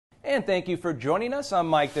And thank you for joining us. I'm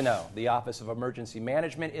Mike Deneau. The Office of Emergency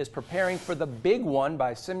Management is preparing for the big one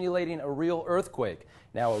by simulating a real earthquake.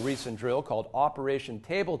 Now, a recent drill called Operation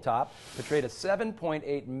Tabletop portrayed a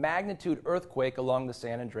 7.8 magnitude earthquake along the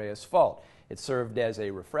San Andreas Fault. It served as a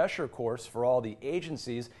refresher course for all the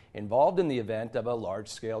agencies involved in the event of a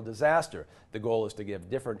large-scale disaster. The goal is to give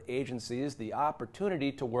different agencies the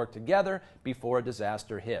opportunity to work together before a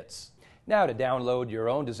disaster hits. Now, to download your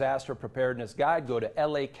own disaster preparedness guide, go to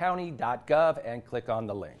lacounty.gov and click on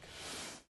the link.